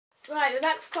Right, we're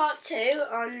back for part 2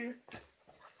 on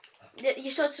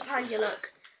your swords behind you.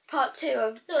 Look, part 2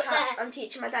 of Look how there. I'm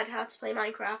teaching my dad how to play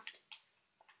Minecraft.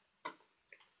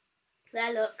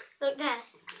 There, look. Look there.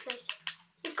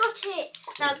 You've got it.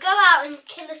 Now go out and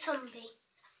kill a zombie.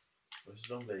 Where's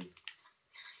the zombie?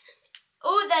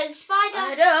 Oh, there's a spider.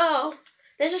 I know.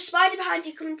 There's a spider behind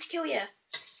you coming to kill you.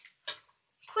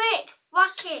 Quick,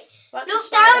 whack it. Whack the Look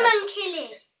spider. down and kill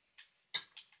it.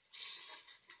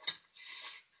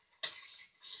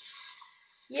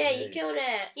 Yeah, you killed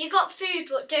it. You got food,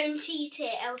 but don't eat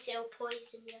it, else it'll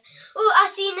poison you. Oh,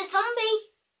 I've seen a zombie.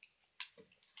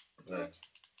 Where?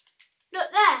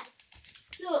 Look there.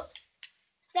 Look.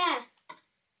 There.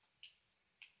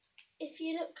 If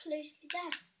you look closely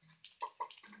there.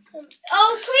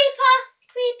 Oh, creeper!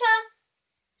 Creeper!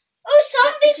 Oh,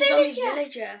 It's a zombie zombie villager!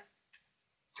 villager.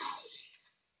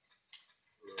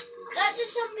 That's a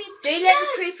zombie. Don't let the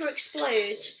creeper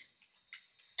explode.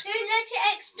 Don't let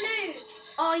it explode.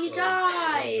 Oh, you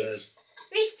died.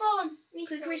 Respawn.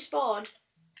 Quick respawn.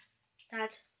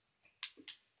 Dad.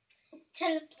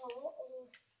 Teleport.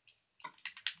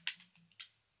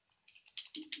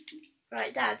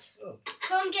 Right, Dad. Oh,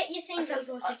 Go and get your I things.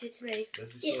 teleported you to me.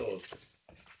 where's the sword?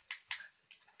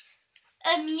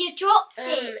 You dropped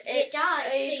it. It's it died.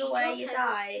 so over you where drop you it.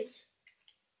 died.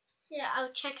 Yeah,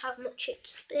 I'll check how much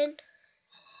it's been.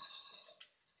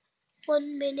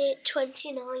 1 minute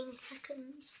 29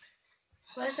 seconds.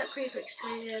 Where's that creeper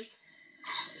exploding?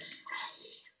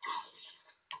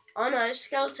 Oh no,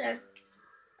 skeleton.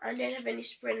 I don't have any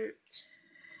sprint.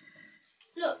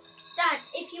 Look, Dad,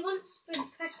 if you want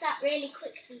sprint, press that really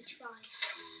quickly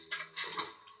twice.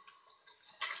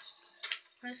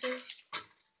 Press it.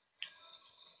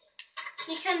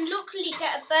 You can luckily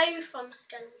get a bow from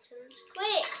skeletons.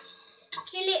 Quick!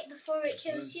 Kill it before it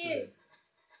kills you.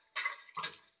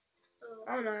 Oh.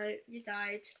 Oh no, you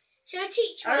died. Shall I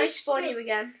teach you I'll how to respawn sprint? you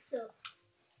again. Look.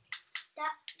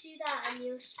 Do that and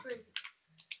you'll sprint.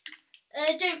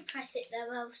 Don't press it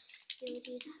though, else you'll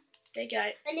do that. There you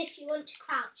go. And if you want to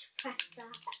crouch, press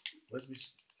that. Where's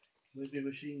my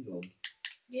machine gun?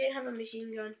 You don't have a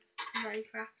machine gun in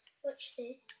Minecraft. Watch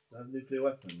this. Do I have nuclear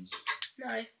weapons? No.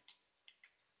 I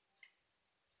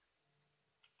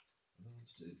don't want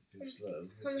to go slow.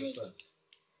 Let's go fast.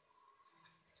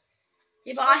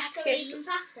 Yeah, but I have to go. even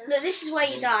faster. Look, this is where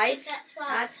you died. That's why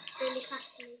Dad. it's really fast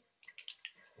for me.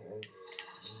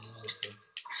 Okay.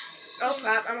 Oh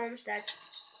crap, I'm almost dead.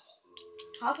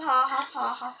 Half heart, half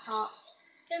heart, half heart.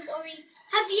 Don't worry.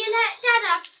 Have you let Dad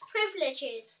have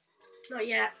privileges? Not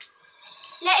yet.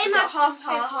 Let him I've have got some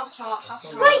half heart, privileges. half heart, half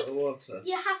Come heart. out of the water.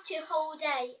 You have to hold A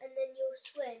and then you'll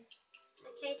swim.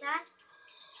 Okay, Dad?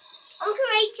 On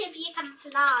creative you can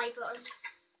fly, but and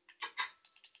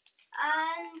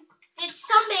it's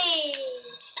zombie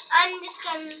and the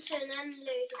skeleton and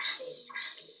load of things.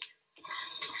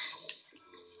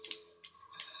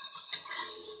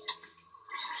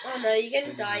 Oh no, you're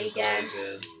gonna die again.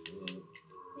 Respawn.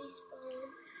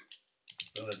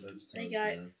 There you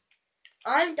go.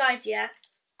 I haven't died yet.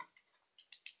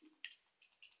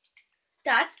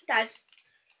 Dad,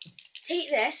 take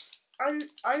this. I'm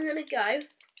gonna go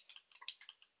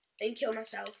and kill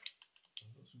myself.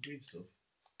 I've got some green stuff.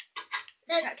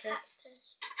 There's Cactus.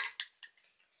 cactus.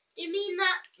 Do you mean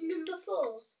that number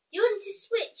 4? You want to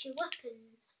switch your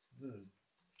weapons? No.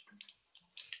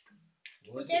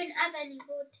 We don't have any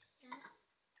wood yet.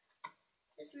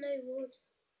 There's no wood.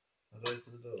 How do I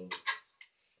open the door? Oh,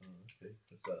 okay.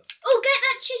 What's that? Oh, get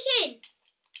that chicken!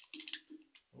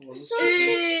 Oh, look. Sorry.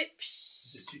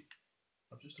 Is it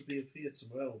I've just appeared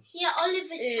somewhere else. Yeah,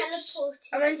 Oliver's Oops.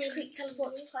 teleported. I meant to him click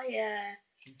teleport to player.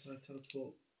 Shouldn't I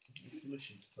teleport?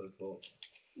 Permission to teleport.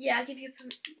 Yeah, I'll give you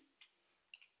permission.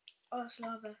 Oh, it's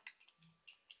lava.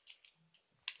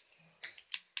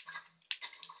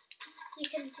 You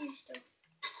can do stuff.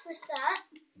 Press that.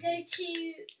 Go to What are you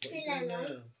doing Philella. now?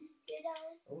 Go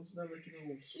down. I want to know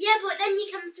originals. Yeah, but then you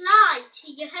can fly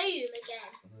to your home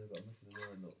again. I know, but I'm making a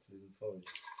line not through the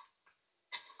forest.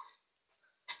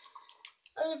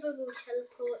 Oliver will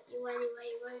teleport you anyway,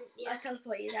 won't you? I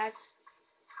teleport you, Dad.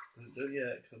 Don't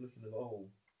yet, because I'm looking at the hole.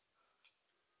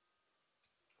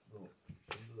 Oh,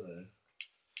 over there.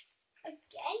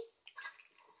 Okay.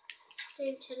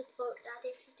 Don't teleport, Dad,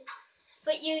 if you do.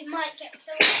 But you might get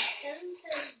killed by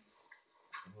skeletons.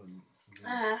 I won't.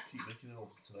 Keep looking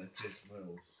else until I appear somewhere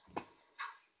else.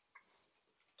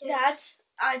 Dad,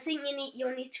 I think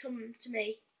you'll need to come to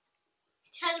me.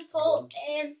 Teleport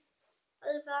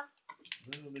Oliver.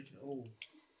 No, I'm making it all.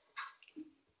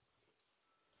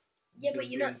 Yeah, but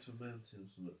you're not. Into a mountain or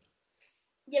something.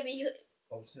 Yeah, but you.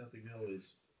 I'll see how big the hole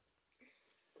is.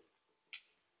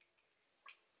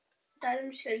 Dad,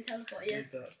 I'm just going to teleport you.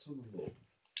 Leave that tunnel up.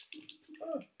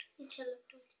 Oh. You teleport.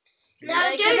 Can No,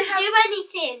 I- don't have- do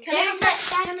anything. Can I Don't have let that?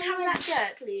 Dad Can I have do that anything.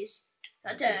 dirt, please?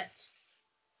 That dirt.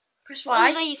 Press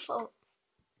Oliver, Y. your foot.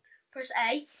 Press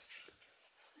A.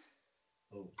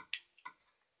 Oh.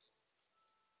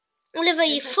 Oliver,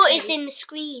 your press foot A. is in the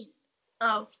screen.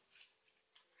 Oh.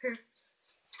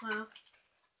 Wow.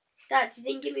 Dad, you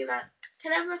didn't give me my.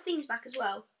 Can I have my things back as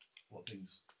well? What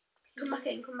things? Come back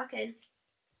in. Come back in.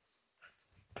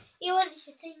 He wants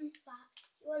your things back.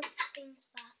 He wants things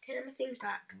back. Can I have my things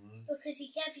back? No. Because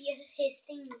he gave you his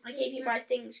things. I gave you my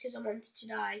things because I wanted to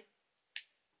die.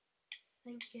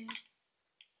 Thank you.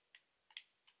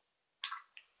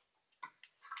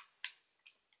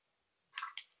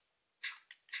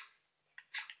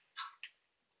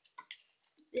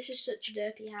 This is such a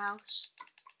derpy house.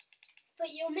 But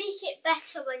you'll make it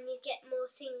better when you get more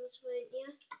things, won't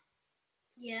you?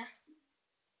 Yeah.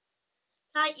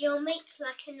 Like you'll make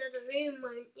like another room,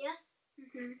 won't you?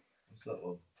 Mhm. What's that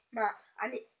one? Map.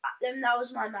 And that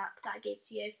was my map that I gave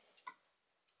to you.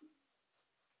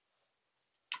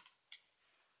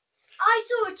 I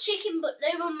saw a chicken, but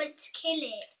no one went to kill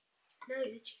it. No,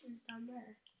 the chicken's down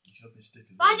there. You should be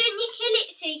sticking. Why don't you kill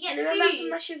it so you get Can I have food?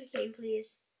 my sugar cane,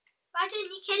 please? Why don't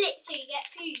you kill it so you get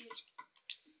food?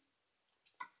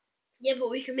 Yeah, but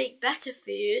we can make better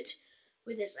food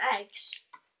with its eggs.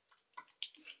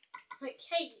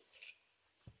 Okay.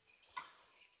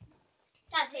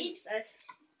 Daddy, Thanks, Dad.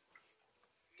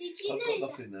 did you I've know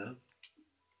got that nothing now.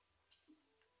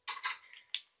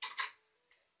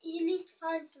 you need to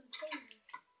find something?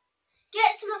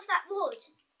 Get some of that wood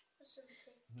or something.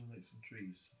 I'm gonna make some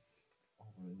trees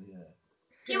over in the air.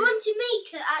 Do you want to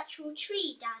make an actual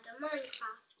tree, Dad, on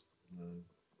Minecraft? No.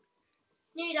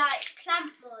 No, like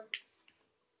plant one,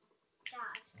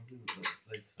 Dad. I'll do that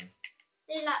later.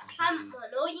 No, like plant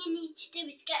one. All you need to do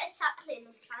is get a sapling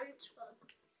and plant one.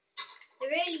 They're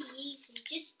really easy.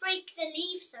 Just break the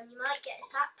leaves and you might get a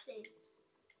sapling.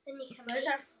 Then you can Where's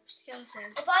make. our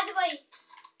skeleton? Oh, by the way,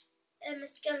 a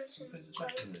skeleton's Something's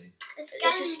trying. attacking me. A It's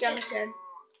a skeleton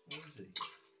Where is he?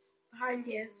 behind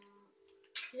you.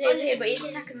 He's over here, but he's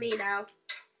attacking me now.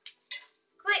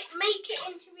 Quick, make it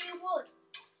into real wood.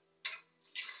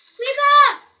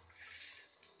 Creeper!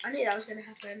 I knew that was going to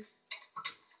happen.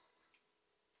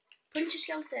 Punch a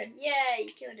skeleton. Yeah,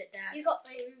 you killed it, Dad. You got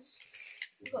bones.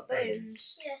 You've got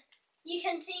bones. Yeah. You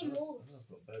can see Oh, wolves. I've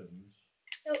got bones.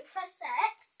 Oh, press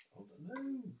X. Oh, no.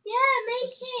 Yeah,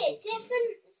 make it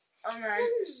different. Oh no,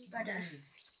 spider.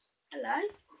 Hello?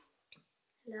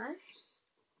 Hello?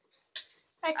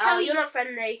 I Oh, tell you're you. not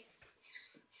friendly.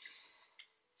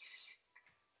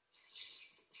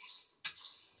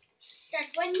 Dad,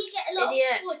 when you get a lot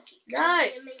Idiot. of wood, you No,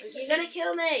 can make you're it. going to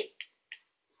kill me.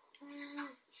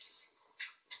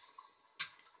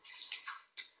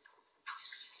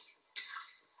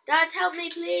 Dad, help me,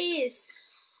 please.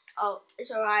 Oh,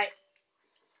 it's alright.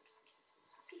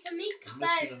 You can make a I'm bow.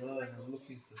 looking online, I'm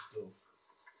looking for stuff.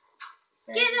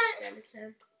 There's Get the it.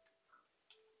 skeleton.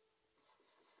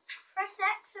 Press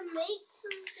X and make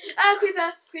something. Oh,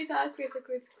 creeper, creeper, creeper,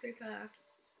 creeper, creeper.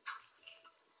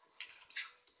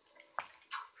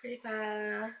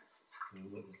 Creeper. They'll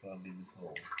never find me in this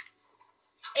hole.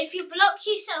 If you block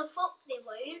yourself up, they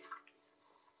won't.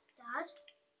 Dad.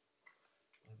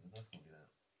 I can't get out.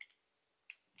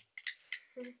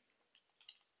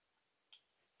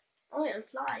 Oh, I'm It's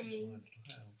flying. my little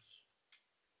house.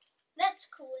 Let's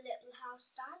call little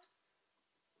house, Dad.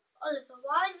 Oliver,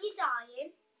 why aren't you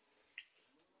dying?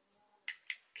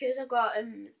 Because I've got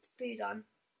food on.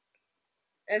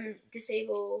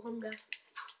 Disable hunger.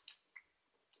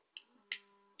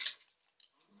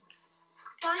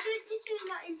 Why don't you turn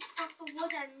that into proper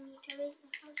wood and you can make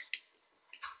the house?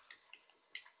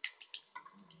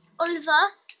 Oliver,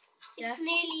 it's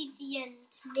nearly the end.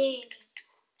 Nearly.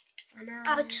 I know.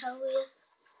 I'll tell you.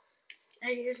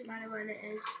 It doesn't matter when it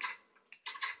is.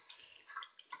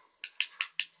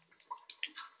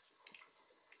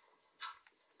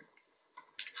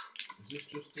 Is this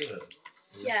just dirt? Or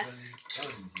is Yeah. there any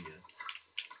diamonds here?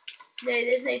 No,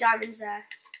 there's no diamonds there.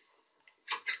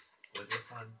 Where do I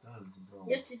find diamonds and gold?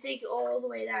 You have to dig all the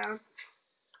way down.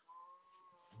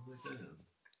 All the way down?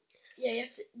 Yeah, you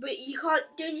have to, but you can't.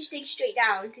 Don't just dig straight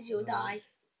down because you'll No. die.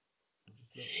 I'll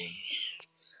just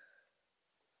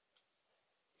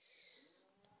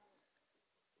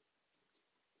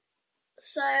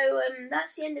that one. So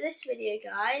that's the end of this video,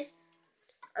 guys.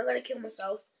 I'm gonna kill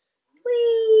myself.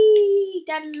 Whee!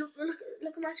 Dad, look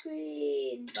at my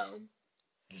screen. Boom.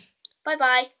 Bye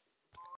bye.